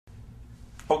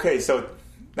Okay, so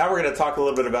now we're going to talk a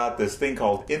little bit about this thing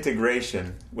called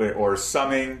integration, or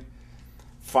summing,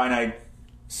 finite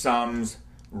sums,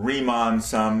 Riemann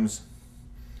sums.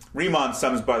 Riemann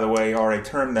sums, by the way, are a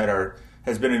term that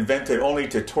has been invented only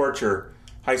to torture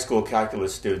high school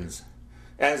calculus students,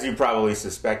 as you probably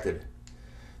suspected.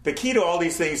 The key to all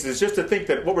these things is just to think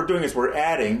that what we're doing is we're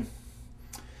adding,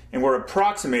 and we're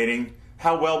approximating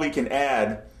how well we can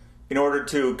add in order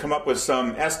to come up with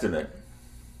some estimate.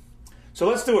 So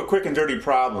let's do a quick and dirty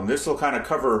problem. This will kind of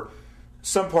cover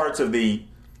some parts of the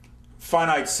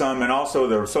finite sum and also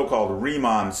the so-called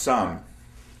Riemann sum.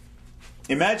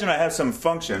 Imagine I have some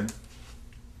function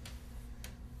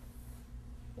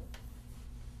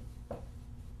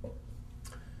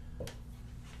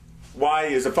y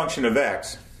is a function of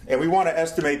x, and we want to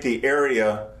estimate the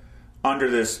area under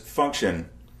this function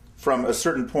from a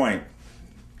certain point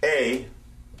A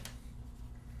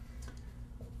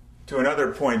to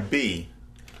another point B.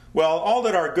 Well, all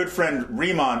that our good friend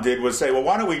Riemann did was say, well,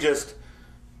 why don't we just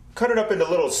cut it up into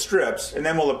little strips, and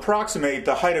then we'll approximate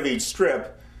the height of each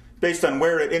strip based on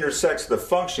where it intersects the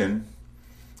function,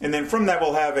 and then from that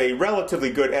we'll have a relatively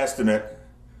good estimate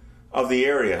of the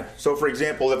area. So for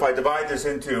example, if I divide this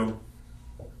into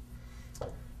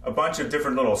a bunch of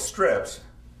different little strips,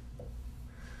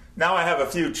 now I have a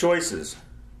few choices.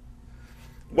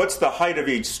 What's the height of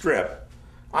each strip?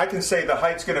 I can say the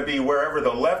height's going to be wherever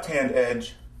the left-hand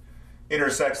edge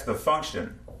intersects the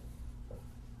function.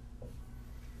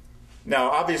 Now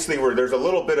obviously there's a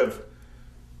little bit of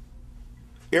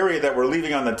area that we're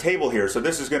leaving on the table here, so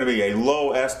this is going to be a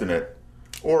low estimate.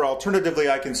 Or alternatively,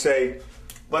 I can say,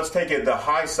 let's take it the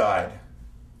high side.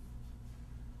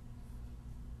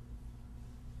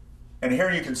 And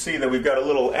here you can see that we've got a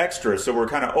little extra, so we're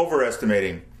kind of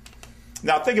overestimating.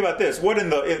 Now think about this.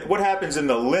 What happens in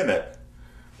the limit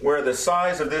where the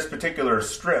size of this particular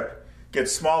strip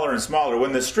gets smaller and smaller?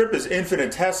 When the strip is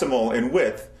infinitesimal in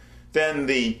width, then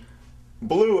the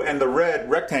blue and the red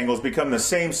rectangles become the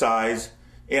same size,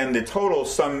 and the total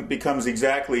sum becomes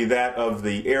exactly that of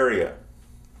the area,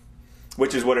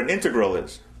 which is what an integral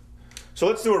is. So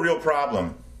let's do a real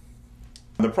problem.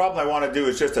 The problem I want to do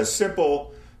is just a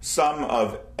simple sum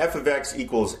of f of x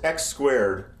equals x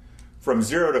squared from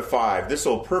 0 to 5. This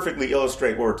will perfectly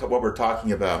illustrate what we're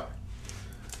talking about.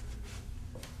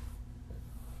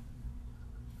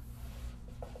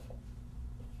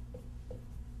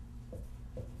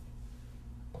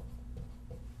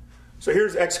 So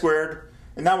here's x squared,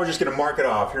 and now we're just going to mark it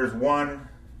off. Here's 1,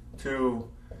 2,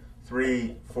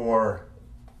 3, 4,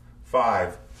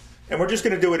 5. And we're just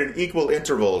going to do it in equal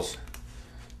intervals.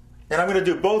 And I'm going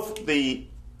to do both the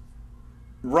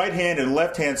right-hand and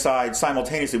left-hand side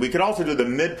simultaneously. We could also do the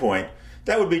midpoint.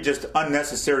 That would be just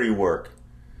unnecessary work.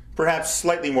 Perhaps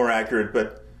slightly more accurate,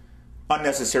 but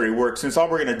unnecessary work, since all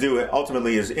we're going to do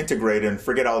ultimately is integrate and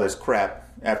forget all this crap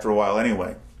after a while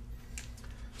anyway.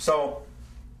 So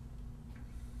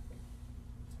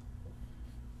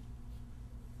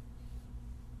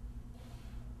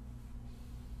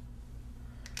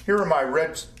here are my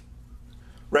red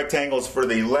rectangles for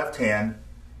the left hand,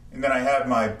 and then I have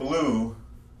my blue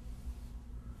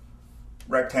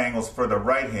rectangles for the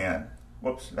right hand.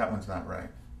 Whoops, that one's not right.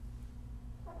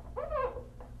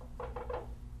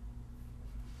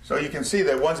 So you can see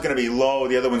that one's going to be low,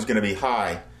 the other one's going to be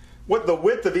high. What the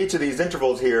width of each of these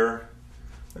intervals here,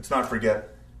 let's not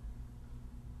forget,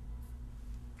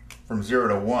 from 0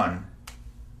 to 1.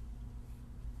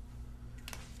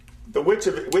 The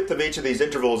width of each of these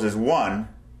intervals is 1,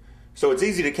 so it's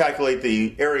easy to calculate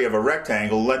the area of a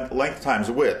rectangle, length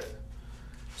times width.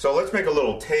 So let's make a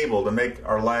little table to make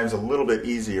our lives a little bit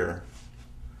easier.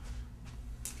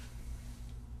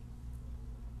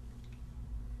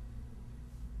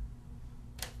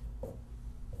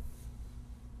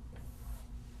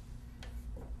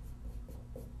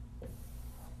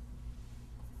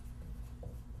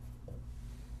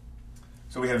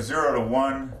 So we have 0 to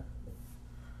 1,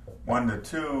 1 to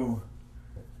 2,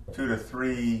 2 to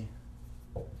 3,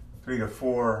 3 to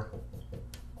 4,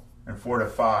 and 4 to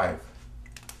 5.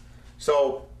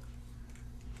 So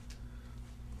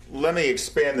let me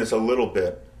expand this a little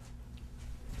bit.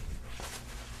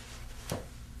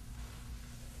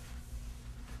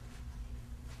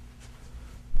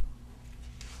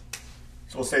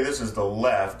 So we'll say this is the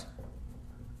left.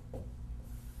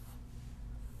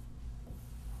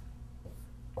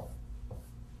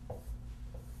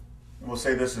 We'll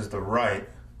say this is the right.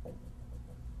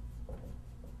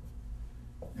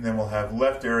 And then we'll have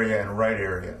left area and right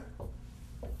area.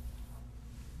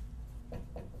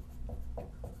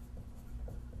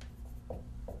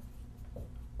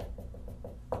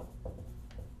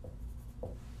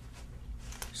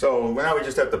 So now we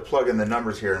just have to plug in the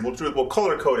numbers here, and we'll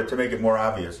color code it to make it more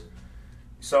obvious.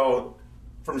 So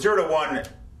from 0 to 1,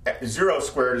 0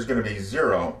 squared is going to be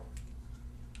 0.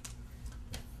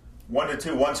 1 to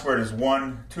 2, 1 squared is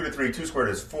 1. 2 to 3, 2 squared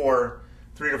is 4.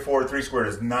 3 to 4, 3 squared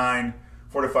is 9.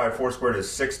 4 to 5, 4 squared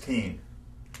is 16.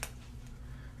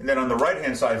 And then on the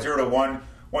right-hand side, 0 to 1,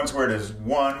 1 squared is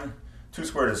 1. 2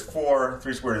 squared is 4.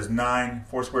 3 squared is 9.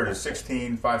 4 squared is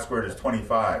 16. 5 squared is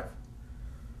 25.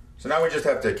 So now we just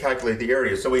have to calculate the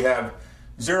area. So we have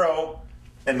 0,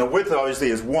 and the width obviously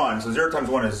is 1. So 0 times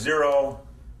 1 is 0.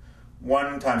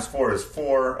 1 times 4 is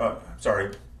 4.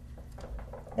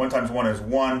 1 times 1 is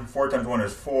 1. 4 times 1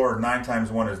 is 4. 9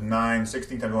 times 1 is 9.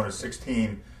 16 times 1 is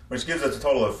 16, which gives us a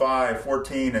total of 5.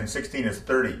 14 and 16 is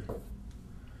 30.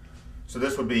 So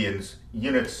this would be in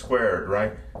units squared,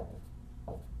 right?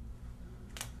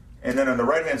 And then on the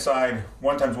right-hand side,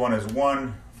 1 times 1 is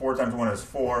 1. 4 times 1 is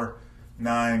 4.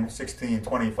 9, 16,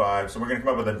 25. So we're going to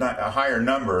come up with a higher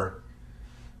number.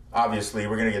 Obviously,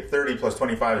 we're going to get 30 plus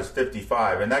 25 is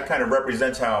 55. And that kind of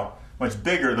represents how much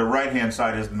bigger the right-hand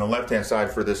side is than the left-hand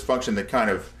side for this function that kind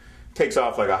of takes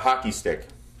off like a hockey stick.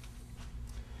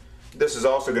 This is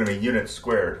also going to be units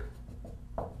squared.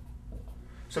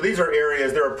 So these are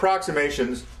areas, they're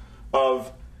approximations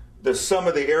of the sum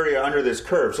of the area under this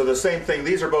curve. So the same thing,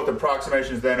 these are both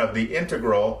approximations then of the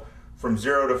integral from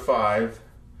 0 to 5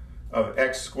 of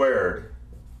x squared.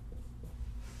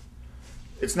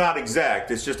 It's not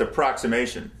exact, it's just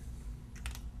approximation.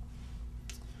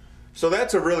 So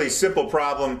that's a really simple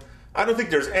problem. I don't think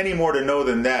there's any more to know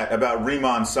than that about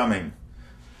Riemann summing.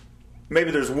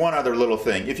 Maybe there's one other little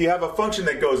thing. If you have a function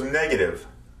that goes negative,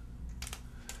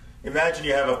 imagine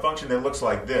you have a function that looks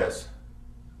like this.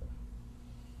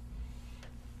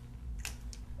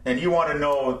 And you want to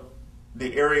know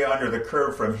the area under the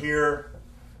curve from here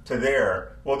to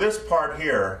there. Well, this part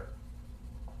here,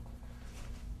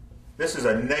 this is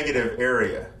a negative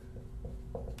area.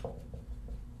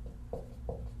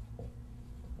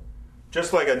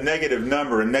 Just like a negative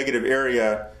number, a negative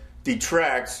area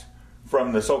detracts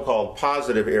from the so-called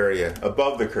positive area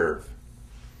above the curve.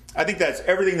 I think that's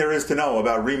everything there is to know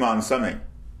about Riemann summing.